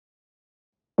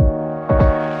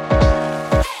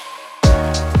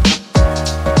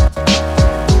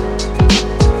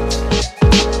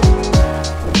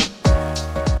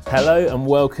Hello and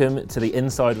welcome to the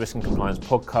Inside Risk and Compliance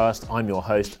podcast. I'm your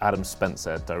host, Adam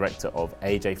Spencer, Director of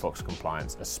AJ Fox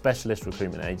Compliance, a specialist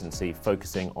recruitment agency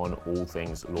focusing on all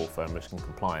things law firm risk and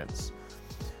compliance.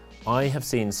 I have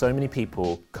seen so many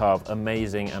people carve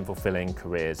amazing and fulfilling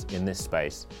careers in this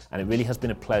space, and it really has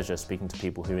been a pleasure speaking to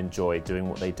people who enjoy doing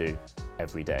what they do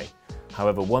every day.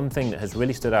 However, one thing that has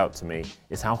really stood out to me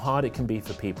is how hard it can be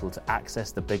for people to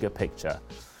access the bigger picture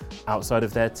outside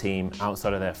of their team,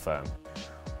 outside of their firm.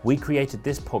 We created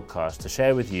this podcast to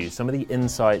share with you some of the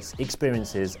insights,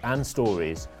 experiences and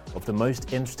stories of the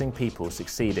most interesting people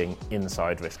succeeding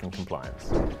inside risk and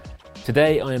compliance.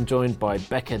 Today I am joined by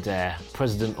Pekka Dare,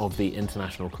 President of the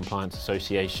International Compliance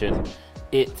Association.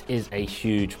 It is a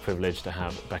huge privilege to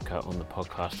have Pekka on the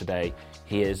podcast today.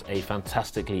 He is a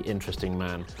fantastically interesting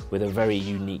man with a very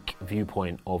unique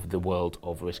viewpoint of the world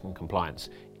of risk and compliance.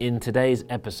 In today's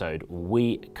episode,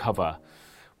 we cover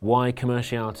why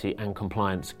commerciality and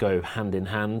compliance go hand in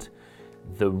hand,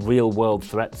 the real world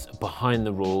threats behind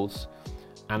the rules,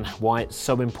 and why it's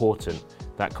so important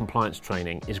that compliance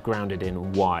training is grounded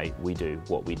in why we do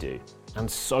what we do,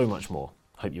 and so much more.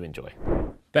 Hope you enjoy.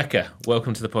 Pekka,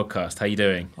 welcome to the podcast. How are you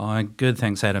doing? I'm good,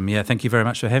 thanks, Adam. Yeah, thank you very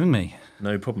much for having me.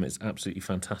 No problem. It's absolutely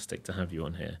fantastic to have you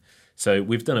on here. So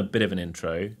we've done a bit of an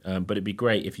intro, but it'd be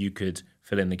great if you could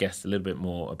fill in the guests a little bit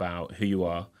more about who you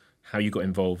are, how you got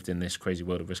involved in this crazy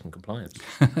world of risk and compliance.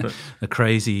 The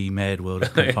crazy, mad world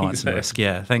of compliance and risk.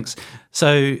 Yeah, thanks.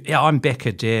 So, yeah, I'm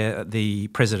Pekka Dare, the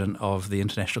president of the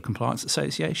International Compliance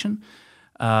Association.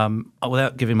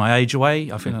 Without giving my age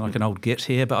away, I feel like an old git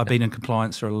here, but I've been in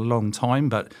compliance for a long time.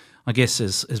 But I guess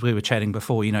as we were chatting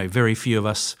before, you know, very few of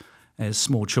us as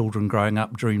small children growing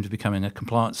up dreamed of becoming a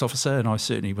compliance officer, and I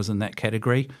certainly was in that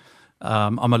category.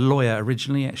 I'm a lawyer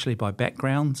originally, actually, by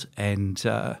background, and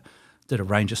did a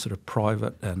range of sort of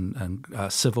private and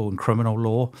civil and criminal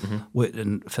law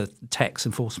for tax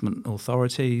enforcement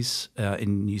authorities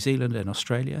in New Zealand and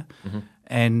Australia.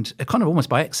 And it kind of almost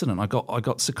by accident, I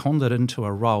got seconded into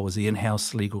a role as the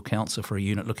in-house legal counsel for a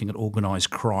unit looking at organised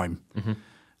crime.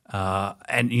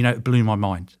 And, you know, it blew my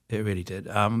mind. It really did.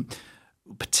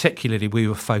 Particularly, we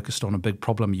were focused on a big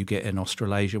problem you get in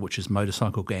Australasia, which is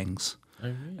motorcycle gangs. Oh,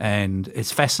 really? And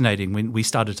it's fascinating when we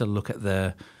started to look at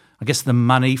the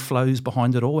money flows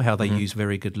behind it all, how they use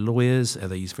very good lawyers, how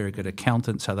they use very good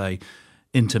accountants, how they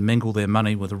intermingle their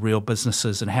money with the real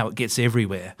businesses and how it gets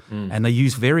everywhere. And they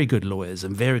use very good lawyers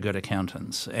and very good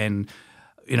accountants. And,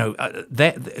 you know,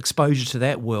 that exposure to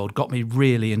that world got me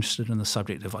really interested in the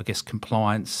subject of, I guess,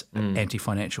 compliance,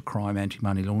 anti-financial crime,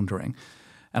 anti-money laundering.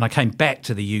 And I came back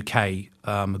to the UK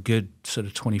a good sort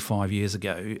of 25 years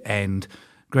ago and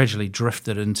gradually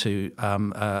drifted into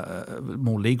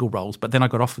more legal roles, but then I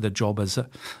got offered a job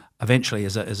eventually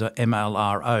as a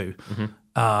MLRO.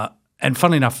 And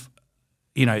funnily enough,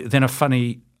 you know, then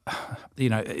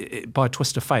by a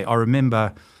twist of fate, I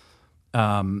remember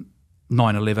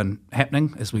 9/11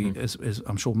 happening, as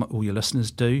I'm sure all your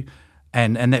listeners do,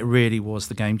 and that really was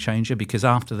the game changer, because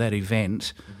after that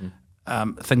event,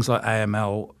 things like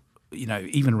AML, you know,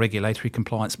 even regulatory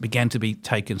compliance began to be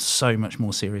taken so much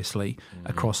more seriously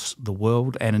across the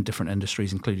world and in different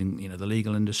industries, including, you know, the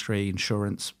legal industry,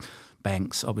 insurance,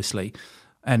 banks, obviously.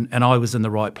 And I was in the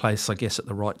right place, I guess, at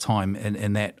the right time.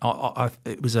 In that,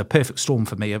 it was a perfect storm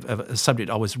for me of a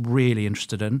subject I was really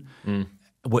interested in,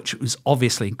 which was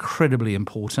obviously incredibly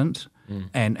important.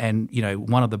 And you know,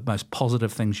 one of the most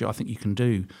positive things I think you can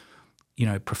do, you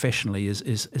know, professionally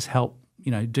is help, you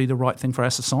know, do the right thing for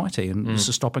our society and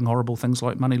stopping horrible things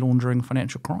like money laundering,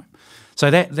 financial crime.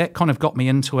 So that kind of got me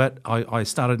into it. I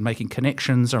started making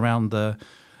connections around the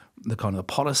kind of the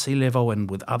policy level and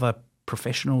with other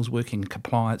professionals working in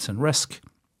compliance and risk.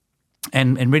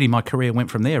 And really my career went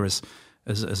from there as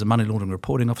a money laundering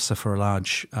reporting officer for a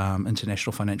large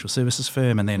international financial services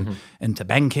firm, and then into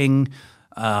banking.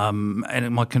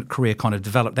 And my career kind of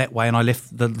developed that way, and I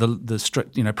left the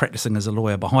strict, you know, practicing as a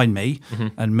lawyer behind me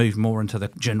and moved more into the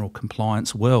general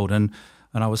compliance world. And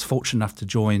I was fortunate enough to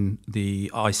join the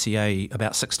ICA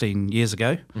about 16 years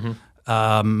ago,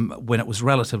 when it was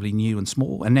relatively new and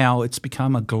small, and now it's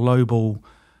become a global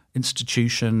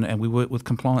institution, and we work with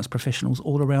compliance professionals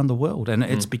all around the world, and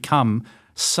it's become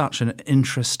such an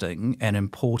interesting and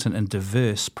important and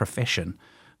diverse profession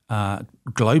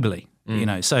globally. You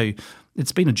know, so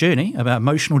it's been a journey, an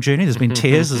emotional journey. There's been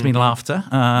tears, there's been laughter,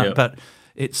 but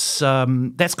it's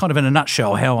that's kind of in a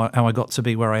nutshell how I got to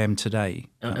be where I am today.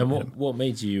 And what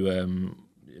made you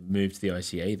move to the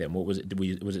ICA then? What was it?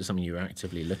 Was it something you were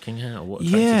actively looking at, or what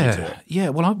attracted you to it? Yeah.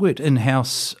 Well, I worked in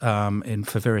house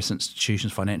for various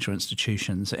institutions, financial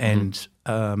institutions, and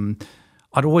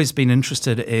I'd always been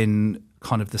interested in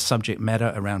kind of the subject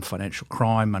matter around financial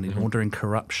crime, money laundering,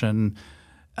 corruption,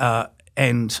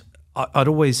 and I'd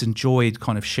always enjoyed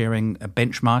kind of sharing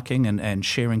benchmarking and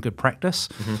sharing good practice.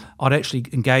 I'd actually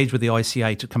engaged with the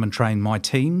ICA to come and train my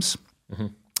teams,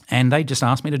 and they just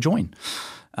asked me to join.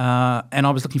 And I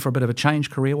was looking for a bit of a change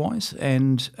career-wise,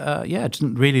 and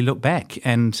didn't really look back.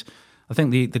 And I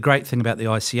think the great thing about the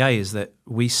ICA is that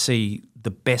we see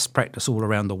the best practice all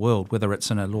around the world, whether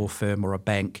it's in a law firm or a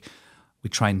bank. We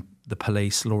train the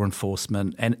police, law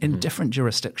enforcement, and in different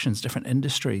jurisdictions, different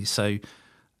industries. So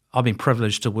I've been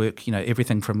privileged to work,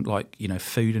 everything from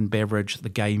food and beverage, the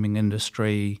gaming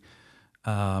industry,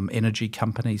 energy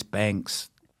companies, banks,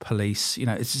 police.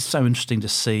 It's just so interesting to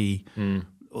see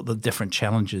all the different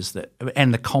challenges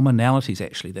and the commonalities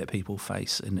actually that people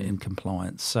face in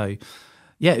compliance. So,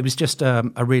 yeah, it was just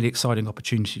a really exciting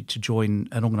opportunity to join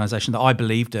an organisation that I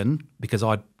believed in because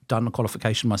I'd done a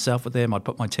qualification myself with them. I'd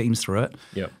put my teams through it.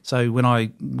 Yep. So when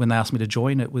they asked me to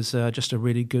join, it was just a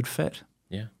really good fit.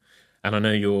 Yeah. And I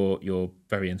know you're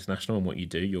very international in what you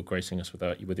do. You're gracing us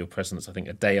with your presence, I think,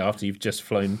 a day after you've just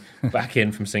flown back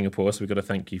in from Singapore, so we've got to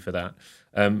thank you for that.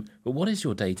 But what is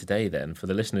your day-to-day then, for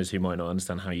the listeners who might not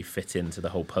understand how you fit into the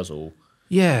whole puzzle?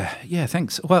 Yeah,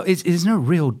 thanks. Well, there's no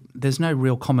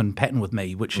real common pattern with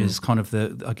me, which is kind of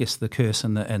the curse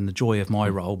and the joy of my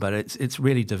role, but it's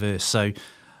really diverse. So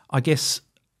I guess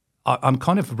I'm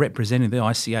kind of representing the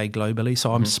ICA globally,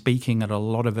 so I'm speaking at a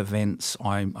lot of events.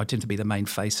 I tend to be the main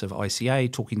face of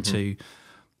ICA, talking to,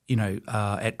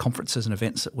 at conferences and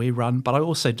events that we run. But I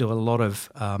also do a lot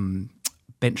of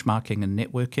benchmarking and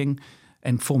networking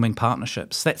and forming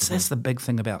partnerships. That's the big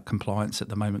thing about compliance at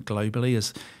the moment globally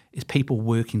is people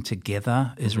working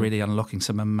together is really unlocking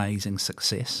some amazing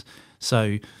success.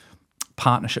 So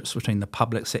partnerships between the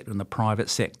public sector and the private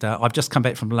sector. I've just come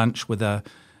back from lunch with a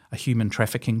human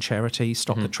trafficking charity,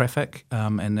 Stop the Traffic,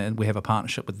 and then we have a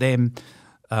partnership with them.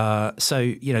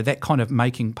 So, that kind of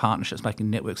making partnerships, making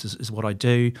networks is what I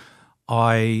do.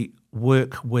 I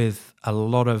work with a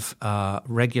lot of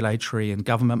regulatory and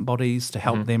government bodies to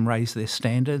help them raise their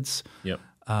standards. Yep.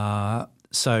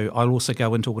 So I'll also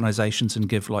go into organisations and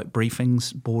give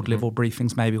briefings, board-level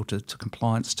briefings maybe, or to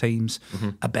compliance teams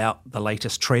about the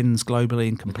latest trends globally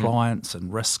in compliance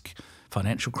and risk,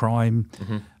 financial crime.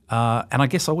 And I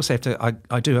guess I also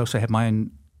I do also have my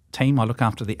own team. I look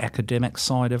after the academic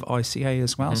side of ICA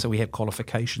as well. So we have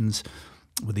qualifications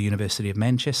with the University of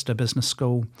Manchester Business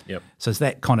School. Yep. So it's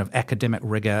that kind of academic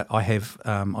rigour. I have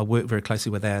I work very closely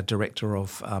with our Director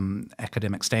of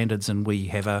Academic Standards, and we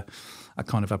have a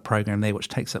kind of a program there which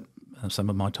takes up some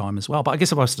of my time as well. But I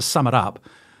guess if I was to sum it up,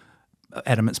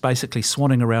 Adam, it's basically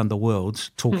swanning around the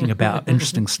world talking about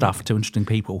interesting stuff to interesting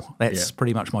people. That's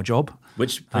pretty much my job.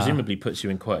 Which presumably puts you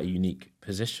in quite a unique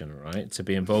position, right? To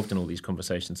be involved in all these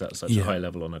conversations at such a high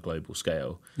level on a global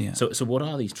scale. Yeah. So what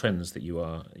are these trends that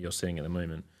you're seeing at the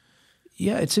moment?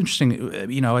 Yeah, it's interesting.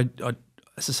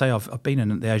 As I say, I've been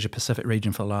in the Asia Pacific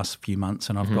region for the last few months,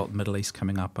 and I've got the Middle East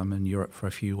coming up. I'm in Europe for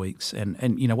a few weeks, and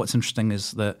what's interesting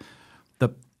is that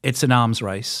it's an arms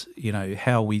race.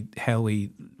 How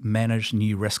we manage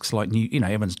new risks like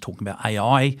everyone's talking about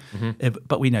AI,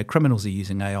 but we know criminals are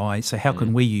using AI. So how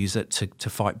can we use it to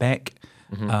fight back?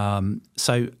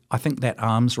 So I think that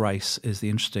arms race is the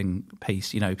interesting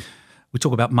piece. We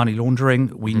talk about money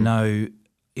laundering. We know.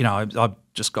 I've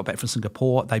just got back from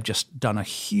Singapore. They've just done a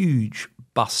huge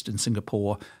bust in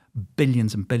Singapore,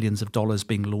 billions and billions of dollars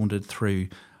being laundered through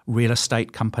real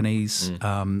estate companies,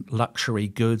 luxury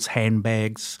goods,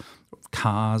 handbags,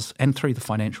 cars, and through the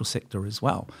financial sector as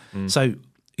well. So,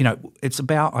 it's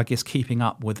about, I guess, keeping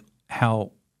up with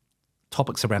how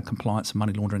topics around compliance and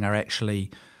money laundering are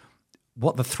actually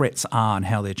what the threats are and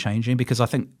how they're changing. Because I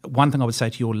think one thing I would say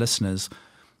to your listeners,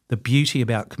 the beauty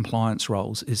about compliance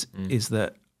roles is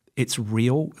that it's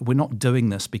real. We're not doing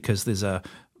this because there's a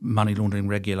money laundering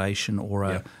regulation or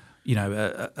a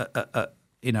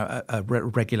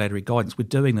regulatory guidance. We're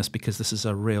doing this because this is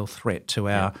a real threat to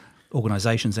our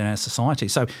organisations and our society.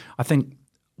 So I think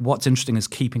what's interesting is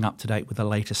keeping up to date with the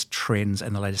latest trends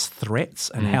and the latest threats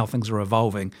and how things are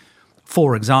evolving.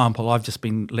 For example, I've just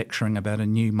been lecturing about a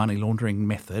new money laundering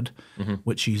method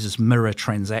which uses mirror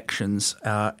transactions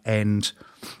and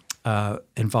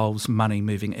involves money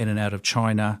moving in and out of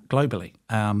China globally.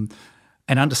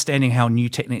 And understanding how new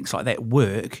techniques like that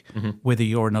work, whether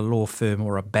you're in a law firm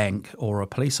or a bank or a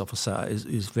police officer,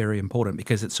 is very important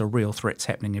because it's a real threat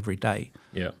happening every day.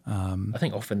 Yeah. I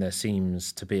think often there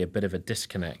seems to be a bit of a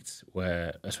disconnect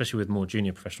where, especially with more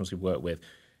junior professionals we work with,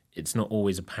 it's not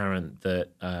always apparent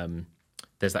that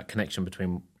there's that connection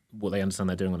between what they understand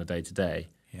they're doing on a day-to-day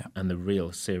and the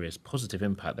real serious positive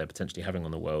impact they're potentially having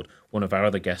on the world. One of our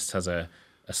other guests has a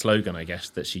slogan, I guess,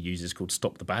 that she uses called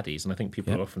 "Stop the Baddies," and I think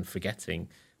people are often forgetting,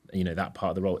 that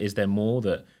part of the role. Is there more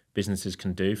that businesses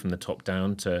can do from the top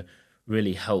down to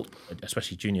really help,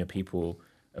 especially junior people,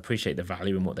 appreciate the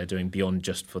value in what they're doing beyond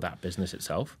just for that business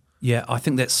itself? Yeah, I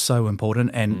think that's so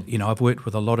important. And, I've worked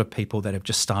with a lot of people that have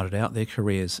just started out their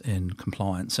careers in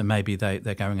compliance, and maybe they're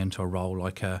going into a role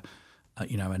like an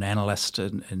analyst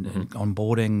in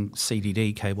onboarding,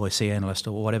 CDD, KYC analyst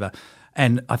or whatever.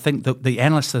 And I think the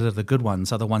analysts that are the good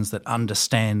ones are the ones that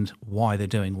understand why they're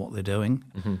doing what they're doing,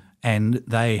 and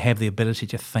they have the ability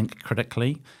to think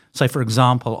critically. So, for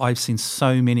example, I've seen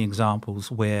so many examples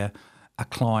where a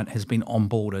client has been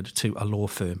onboarded to a law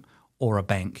firm or a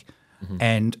bank,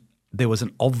 and there was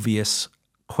an obvious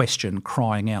question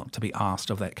crying out to be asked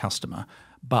of that customer,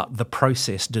 but the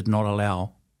process did not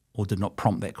allow or did not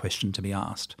prompt that question to be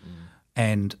asked.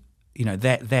 And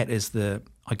that is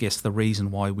the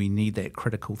reason why we need that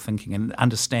critical thinking and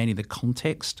understanding the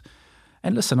context.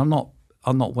 And listen, I'm not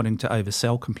wanting to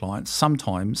oversell compliance.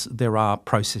 Sometimes there are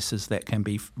processes that can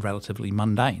be relatively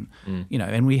mundane,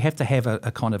 and we have to have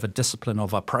a kind of a discipline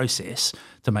of a process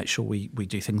to make sure we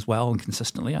do things well and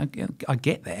consistently. I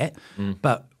get that,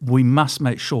 but we must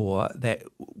make sure that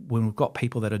when we've got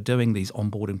people that are doing these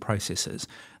onboarding processes,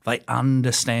 they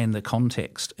understand the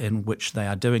context in which they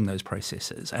are doing those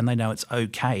processes, and they know it's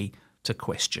okay to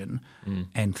question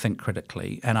and think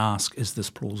critically and ask, is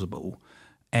this plausible?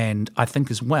 And I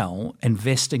think as well,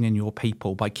 investing in your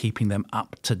people by keeping them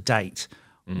up to date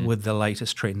with the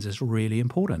latest trends is really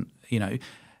important.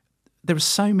 There are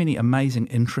so many amazing,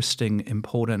 interesting,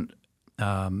 important,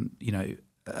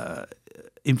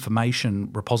 information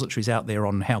repositories out there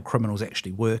on how criminals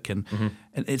actually work, and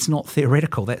it's not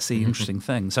theoretical. That's the interesting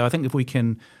thing. So I think if we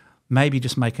can maybe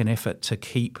just make an effort to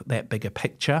keep that bigger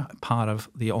picture part of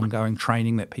the ongoing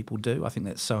training that people do, I think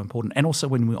that's so important. And also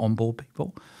when we onboard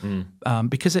people,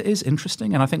 because it is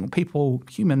interesting. And I think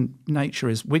human nature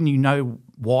is when you know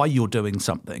why you're doing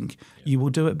something, you will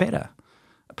do it better,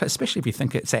 especially if you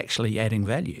think it's actually adding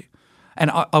value.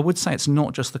 And I would say it's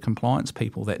not just the compliance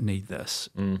people that need this,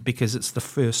 because it's the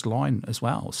first line as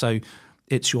well. So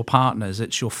it's your partners,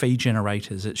 it's your fee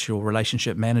generators, it's your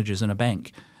relationship managers in a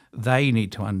bank. They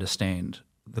need to understand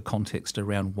the context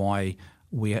around why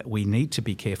we need to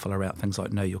be careful about things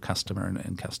like know your customer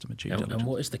and customer due diligence. And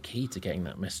what is the key to getting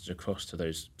that message across to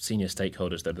those senior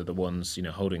stakeholders that are the ones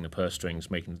holding the purse strings,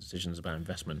 making decisions about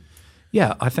investment?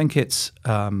 Yeah, I think it's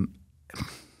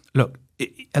look.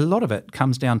 A lot of it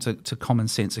comes down to common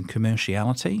sense and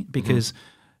commerciality, because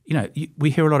we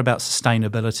hear a lot about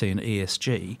sustainability and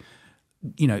ESG.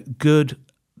 Good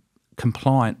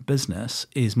compliant business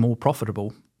is more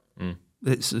profitable.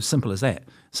 It's as simple as that.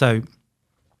 So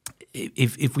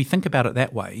if we think about it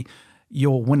that way,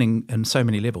 you're winning in so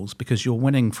many levels, because you're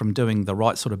winning from doing the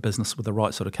right sort of business with the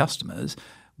right sort of customers,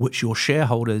 which your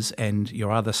shareholders and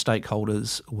your other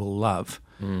stakeholders will love.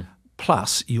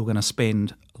 Plus, you're going to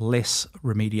spend less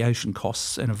remediation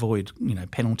costs and avoid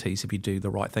penalties if you do the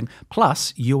right thing.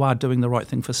 Plus, you are doing the right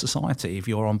thing for society if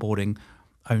you're onboarding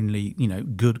only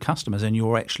good customers, and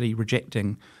you're actually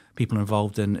rejecting people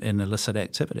involved in illicit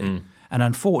activity. And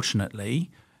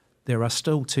unfortunately, there are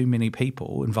still too many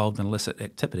people involved in illicit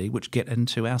activity which get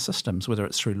into our systems, whether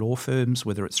it's through law firms,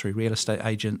 whether it's through real estate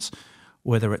agents,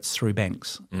 whether it's through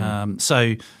banks.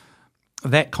 So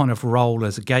that kind of role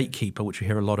as a gatekeeper, which we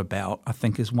hear a lot about, I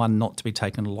think is one not to be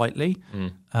taken lightly.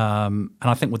 And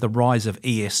I think with the rise of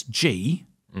ESG,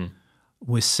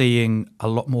 we're seeing a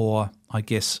lot more, I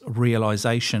guess,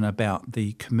 realisation about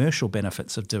the commercial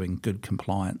benefits of doing good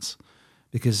compliance.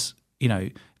 Because,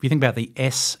 if you think about the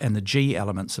S and the G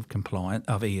elements of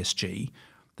ESG,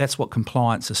 that's what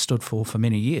compliance has stood for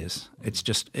many years. It's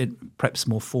just perhaps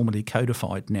more formally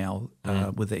codified now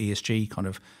with the ESG kind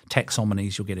of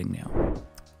taxonomies you're getting now.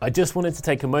 I just wanted to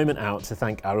take a moment out to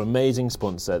thank our amazing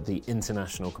sponsor, the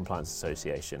International Compliance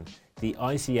Association. The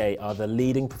ICA are the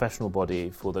leading professional body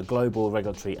for the global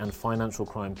regulatory and financial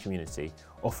crime community,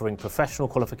 offering professional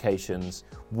qualifications,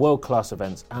 world-class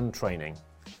events and training.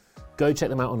 Go check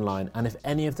them out online, and if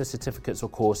any of the certificates or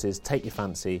courses take your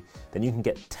fancy, then you can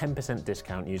get 10%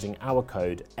 discount using our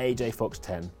code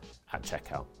AJFox10 at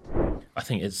checkout. I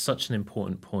think it's such an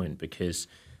important point, because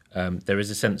there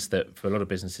is a sense that for a lot of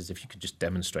businesses, if you could just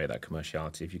demonstrate that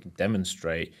commerciality, if you can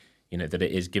demonstrate that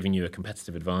it is giving you a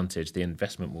competitive advantage, the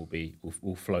investment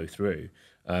will flow through.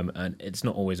 And it's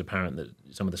not always apparent that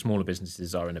some of the smaller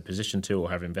businesses are in a position to, or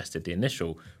have invested the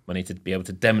initial money to be able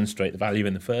to demonstrate the value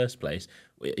in the first place.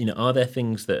 Are there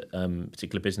things that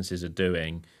particular businesses are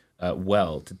doing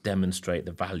well to demonstrate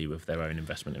the value of their own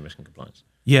investment in risk and compliance?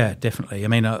 Yeah, definitely. I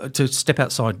mean, to step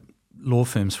outside law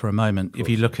firms for a moment, if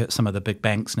you look at some of the big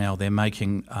banks now, they're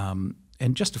making,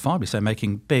 and justifiably so,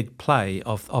 making big play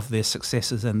of their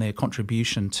successes and their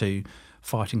contribution to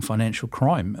fighting financial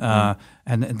crime,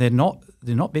 and they're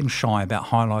not being shy about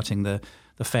highlighting the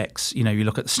facts. You know, you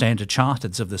look at the Standard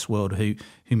Chartereds of this world who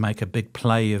make a big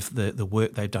play of the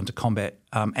work they've done to combat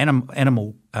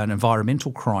animal and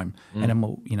environmental crime,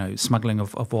 animal smuggling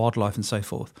of wildlife and so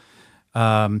forth.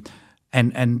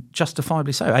 And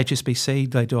justifiably so.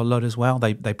 HSBC, they do a lot as well.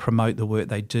 They promote the work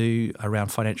they do around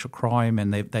financial crime,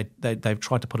 and they've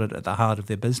tried to put it at the heart of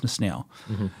their business now.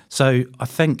 Mm-hmm. So I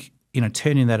think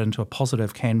turning that into a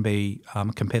positive can be a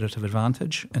competitive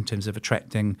advantage in terms of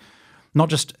attracting not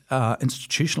just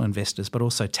institutional investors but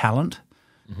also talent.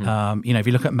 Mm-hmm. If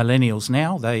you look at millennials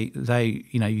now,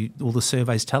 all the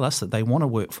surveys tell us that they want to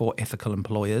work for ethical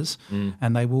employers,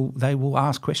 and they will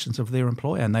ask questions of their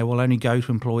employer, and they will only go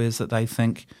to employers that they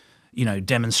think,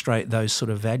 demonstrate those sort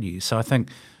of values. So I think,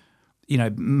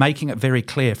 making it very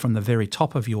clear from the very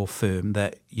top of your firm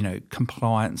that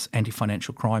compliance,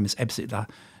 anti-financial crime is absolutely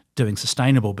doing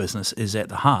sustainable business is at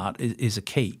the heart is a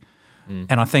key.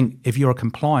 And I think if you're a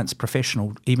compliance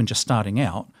professional, even just starting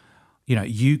out,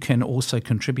 you can also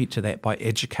contribute to that by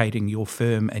educating your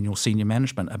firm and your senior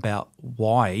management about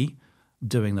why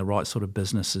doing the right sort of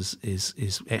business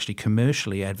is actually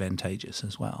commercially advantageous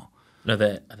as well. Are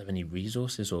there any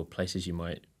resources or places you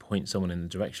might point someone in the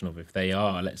direction of if they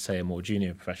are, let's say, a more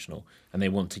junior professional and they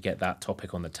want to get that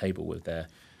topic on the table with their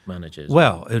managers?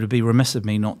 Well, it would be remiss of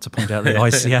me not to point out the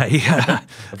ICA.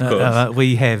 Of course.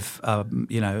 We have, I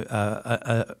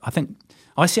think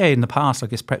ICA in the past, I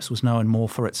guess, perhaps was known more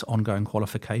for its ongoing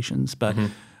qualifications, but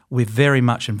we've very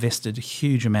much invested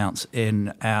huge amounts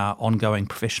in our ongoing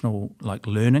professional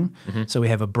learning. Mm-hmm. So we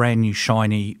have a brand new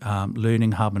shiny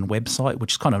learning hub and website,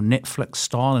 which is kind of Netflix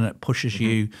style, and it pushes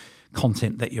you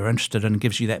content that you're interested in and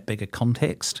gives you that bigger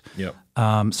context. Yep.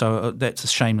 So that's a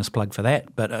shameless plug for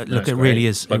that. But it really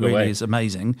is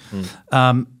amazing.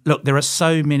 Look, there are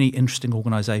so many interesting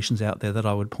organisations out there that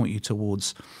I would point you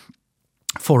towards.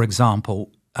 For example,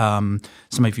 some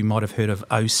of you might have heard of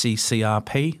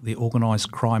OCCRP, the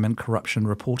Organised Crime and Corruption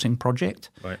Reporting Project.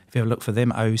 Right. If you ever look for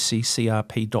them,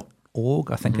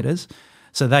 occrp.org, I think it is.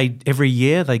 So every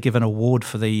year they give an award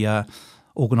for the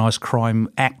Organised Crime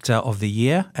Actor of the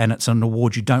Year, and it's an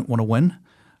award you don't want to win.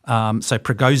 So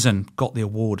Prigozhin got the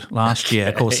award last year.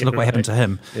 Of course, look what happened to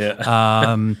him. Yeah. But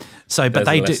on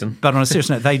a serious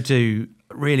note, they do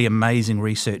really amazing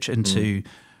research into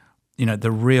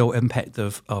the real impact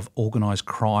of organised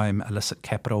crime, illicit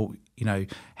capital,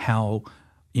 how,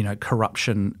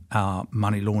 corruption,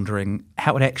 money laundering,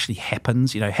 how it actually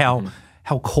happens,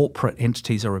 how corporate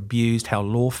entities are abused, how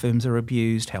law firms are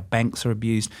abused, how banks are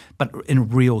abused, but in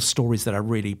real stories that are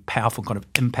really powerful, kind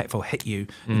of impactful, hit you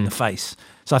in the face.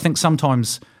 So I think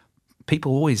sometimes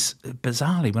people always,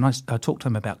 bizarrely, when I talk to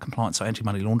them about compliance or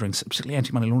anti-money laundering, particularly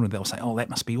anti-money laundering, they'll say, oh, that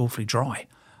must be awfully dry,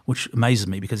 which amazes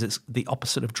me because it's the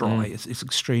opposite of dry. It's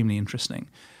extremely interesting.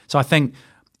 So I think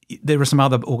there are some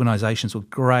other organisations with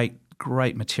great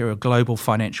material, Global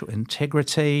Financial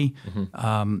Integrity,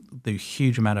 do a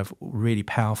huge amount of really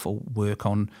powerful work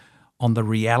on the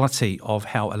reality of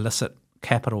how illicit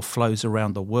capital flows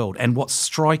around the world. And what's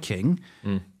striking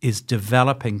is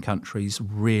developing countries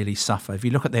really suffer. If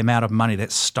you look at the amount of money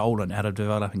that's stolen out of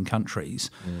developing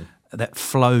countries, that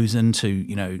flows into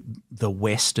the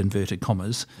West, inverted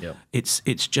commas. Yep.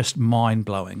 It's just mind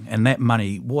blowing, and that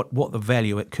money, what the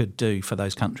value it could do for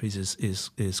those countries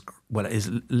is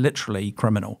literally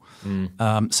criminal.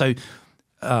 So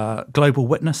Global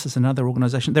Witness is another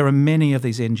organisation. There are many of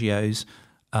these NGOs,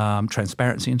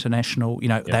 Transparency International.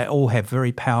 They all have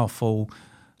very powerful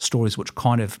stories which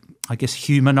kind of, I guess,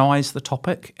 humanise the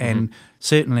topic. And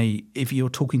certainly, if you're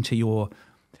talking to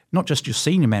not just your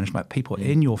senior management, people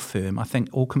in your firm, I think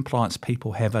all compliance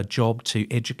people have a job to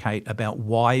educate about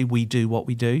why we do what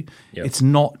we do. Yep. It's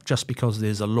not just because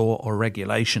there's a law or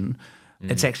regulation.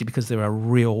 It's actually because there are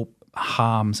real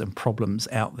harms and problems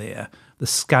out there. The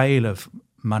scale of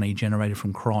money generated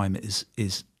from crime is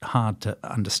hard to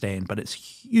understand, but it's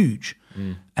huge,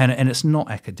 and it's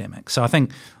not academic. So I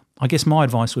guess my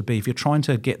advice would be, if you're trying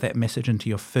to get that message into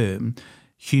your firm,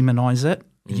 humanise it.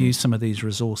 Use some of these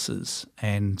resources,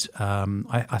 and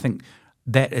I think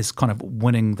that is kind of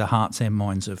winning the hearts and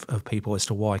minds of people as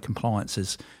to why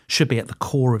compliance should be at the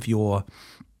core of your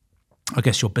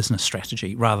business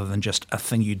strategy, rather than just a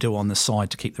thing you do on the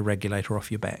side to keep the regulator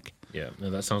off your back. Yeah,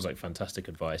 no, that sounds like fantastic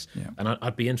advice. Yeah. And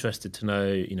I'd be interested to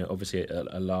know, obviously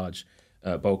a large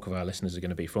bulk of our listeners are going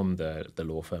to be from the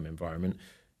law firm environment.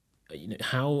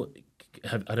 how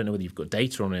I don't know whether you've got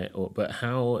data on it, but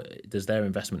how does their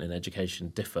investment in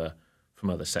education differ from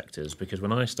other sectors? Because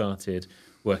when I started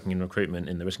working in recruitment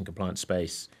in the risk and compliance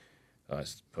space,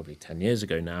 it's probably 10 years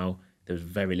ago now, there was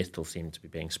very little seemed to be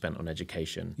being spent on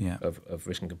education of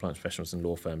risk and compliance professionals and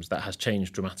law firms. That has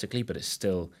changed dramatically, but it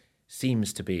still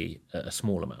seems to be a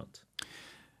small amount.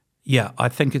 Yeah, I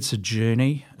think it's a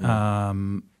journey.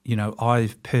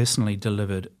 I've personally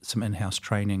delivered some in-house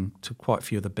training to quite a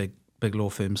few of the big law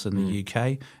firms in the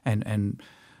UK, and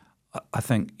I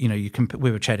think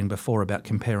we were chatting before about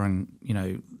comparing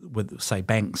with say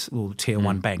banks or tier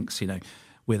one banks,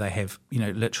 where they have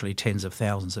literally tens of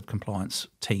thousands of compliance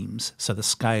teams. So the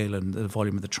scale and the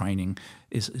volume of the training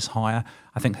is higher.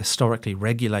 I think historically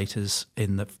regulators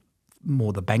in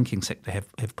the banking sector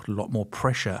have put a lot more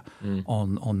pressure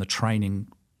on the training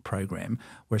program,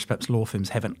 whereas perhaps law firms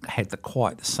haven't had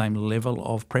quite the same level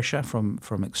of pressure from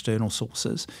external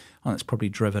sources, and it's probably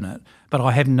driven it. But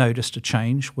I have noticed a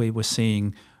change where we're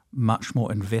seeing much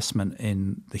more investment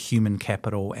in the human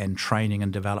capital and training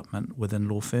and development within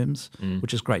law firms,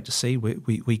 which is great to see.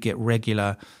 We get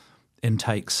regular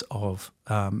intakes of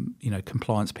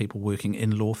compliance people working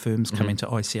in law firms coming to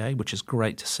ICA, which is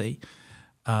great to see.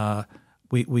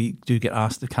 We do get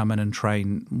asked to come in and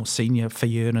train more senior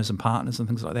fee earners and partners and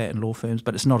things like that in law firms,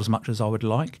 but it's not as much as I would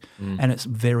like, and it's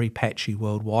very patchy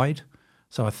worldwide.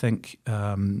 So I think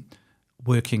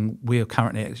we are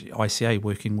currently at ICA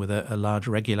working with a large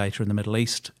regulator in the Middle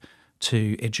East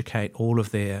to educate all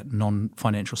of their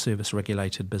non-financial service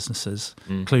regulated businesses,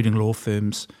 including law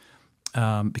firms,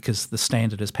 because the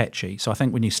standard is patchy. So I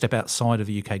think when you step outside of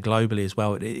the UK globally as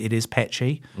well, it is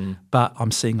patchy, but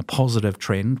I'm seeing a positive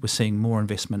trend. We're seeing more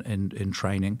investment in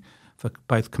training for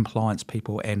both compliance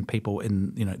people and people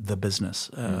in the business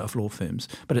of law firms.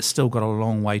 But it's still got a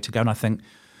long way to go, and I think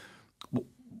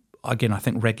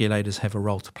regulators have a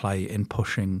role to play in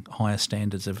pushing higher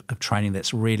standards of training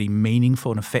that's really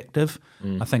meaningful and effective.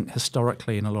 I think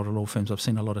historically in a lot of law firms I've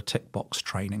seen a lot of tick box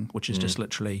training, which is just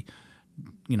literally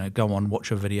go on,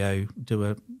 watch a video, do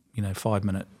a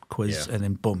 5-minute quiz, and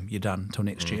then boom, you're done till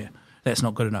next year. That's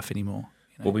not good enough anymore.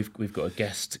 Well, we've got a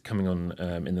guest coming on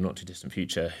in the not too distant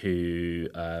future who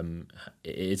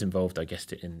is involved, I guess,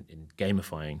 in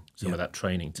gamifying some of that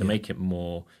training to make it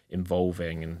more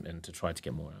involving and to try to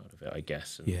get more out of it, I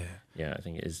guess. And I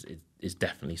think it is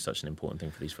definitely such an important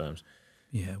thing for these firms.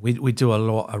 Yeah, we do a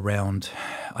lot around,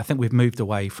 I think we've moved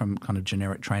away from kind of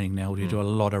generic training now. We do a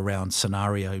lot around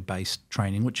scenario-based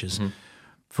training, which is,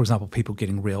 for example, people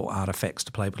getting real artifacts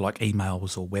to play with, like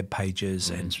emails or web pages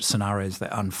and scenarios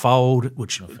that unfold,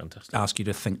 which ask you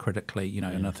to think critically,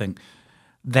 and I think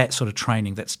that sort of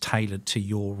training that's tailored to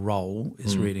your role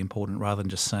is really important, rather than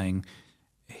just saying,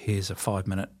 here's a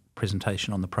 5-minute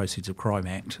presentation on the Proceeds of Crime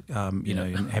Act,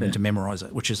 and having to memorise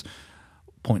it, which is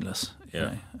pointless.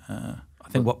 I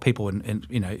think what people,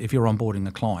 if you're onboarding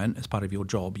a client as part of your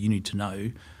job, you need to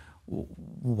know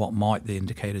what might the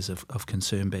indicators of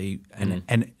concern be,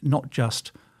 and not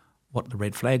just what the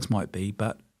red flags might be,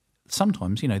 but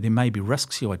sometimes, there may be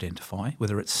risks you identify,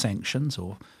 whether it's sanctions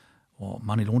or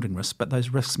money laundering risks, but those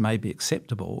risks may be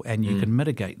acceptable and you can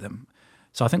mitigate them.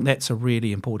 So I think that's a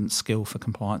really important skill for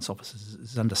compliance officers,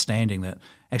 is understanding that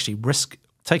actually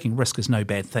taking risk is no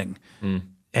bad thing.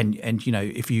 And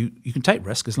if you can take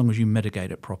risk as long as you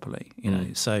mitigate it properly,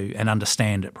 and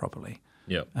understand it properly.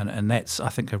 Yeah. And that's, I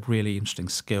think, a really interesting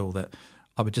skill that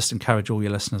I would just encourage all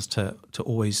your listeners to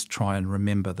always try and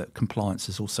remember, that compliance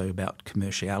is also about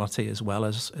commerciality as well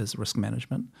as risk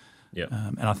management. Yeah.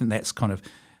 And I think that's kind of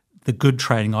the good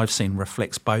training I've seen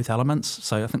reflects both elements.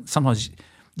 So I think sometimes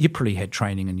you probably had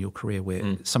training in your career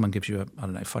where someone gives you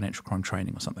financial crime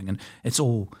training or something, and it's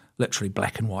all literally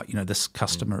black and white. This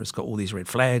customer has got all these red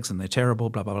flags and they're terrible,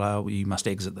 blah, blah, blah, you must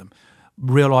exit them.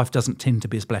 Real life doesn't tend to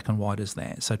be as black and white as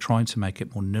that. So trying to make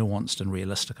it more nuanced and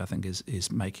realistic, I think,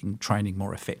 is making training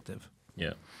more effective.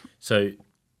 Yeah. So,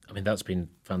 that's been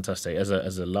fantastic. As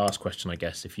a last question, I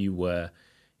guess, if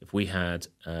we had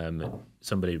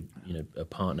somebody, a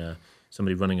partner,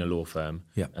 somebody running a law firm,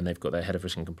 and they've got their head of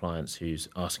risk and compliance who's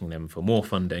asking them for more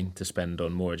funding to spend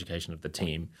on more education of the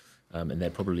team, and they're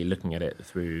probably looking at it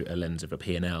through a lens of a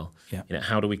P&L.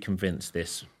 How do we convince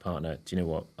this partner, do you know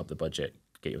what, up the budget,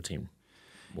 get your team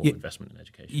more investment in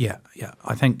education? Yeah.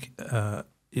 I think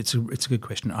it's a good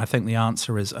question. I think the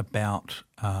answer is about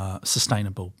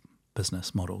sustainable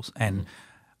business models, and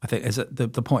I think as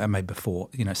the point I made before,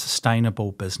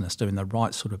 sustainable business, doing the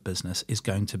right sort of business, is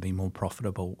going to be more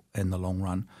profitable in the long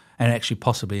run, and actually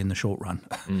possibly in the short run.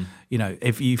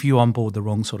 If you onboard the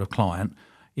wrong sort of client,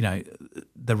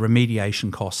 the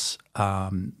remediation costs,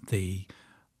 the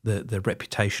the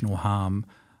reputational harm,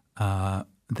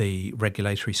 the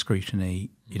regulatory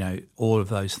scrutiny, all of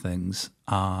those things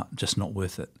are just not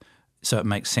worth it. So it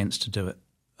makes sense to do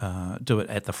it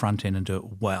at the front end and do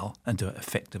it well and do it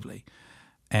effectively.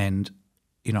 And,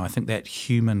 I think that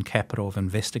human capital of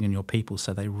investing in your people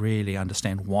so they really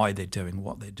understand why they're doing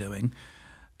what they're doing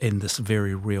in this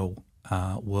very real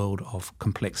world of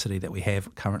complexity that we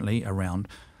have currently around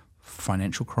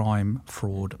financial crime,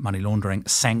 fraud, money laundering,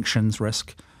 sanctions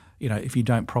risk. If you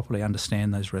don't properly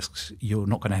understand those risks, you're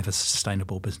not going to have a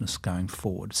sustainable business going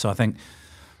forward. So I think,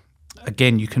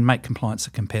 again, you can make compliance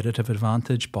a competitive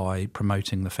advantage by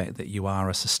promoting the fact that you are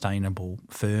a sustainable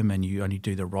firm and you only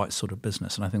do the right sort of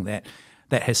business. And I think that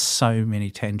has so many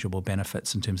tangible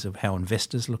benefits in terms of how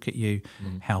investors look at you,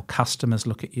 how customers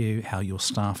look at you, how your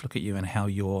staff look at you, and how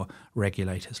your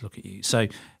regulators look at you. So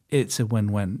it's a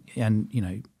win-win. And,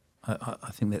 I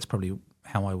think that's probably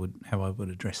how I would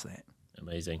address that.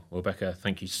 Amazing. Well, Pekka,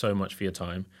 thank you so much for your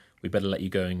time. We better let you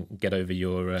go and get over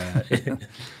your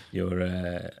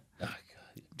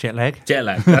jet lag. Jet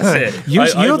lag. That's it.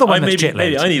 You're the one that's jet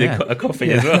lagged. Maybe I need a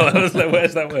coffee as well. I was like,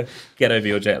 where's that word? Get over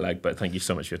your jet lag. But thank you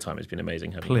so much for your time. It's been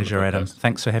amazing having you. Pleasure, Adam.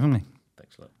 Thanks for having me.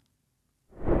 Thanks a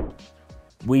lot.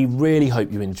 We really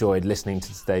hope you enjoyed listening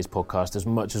to today's podcast as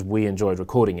much as we enjoyed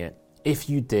recording it. If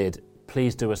you did,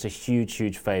 please do us a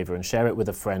huge favour and share it with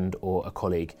a friend or a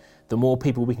colleague. The more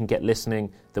people we can get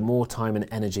listening, the more time and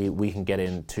energy we can get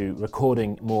into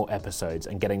recording more episodes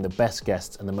and getting the best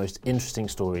guests and the most interesting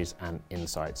stories and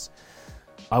insights.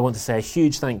 I want to say a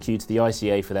huge thank you to the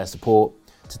ICA for their support,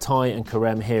 to Ty and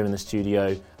Karem here in the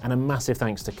studio, and a massive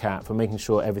thanks to Kat for making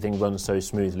sure everything runs so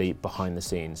smoothly behind the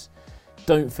scenes.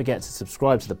 Don't forget to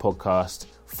subscribe to the podcast,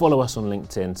 follow us on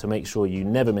LinkedIn to make sure you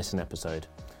never miss an episode.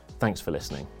 Thanks for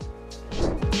listening.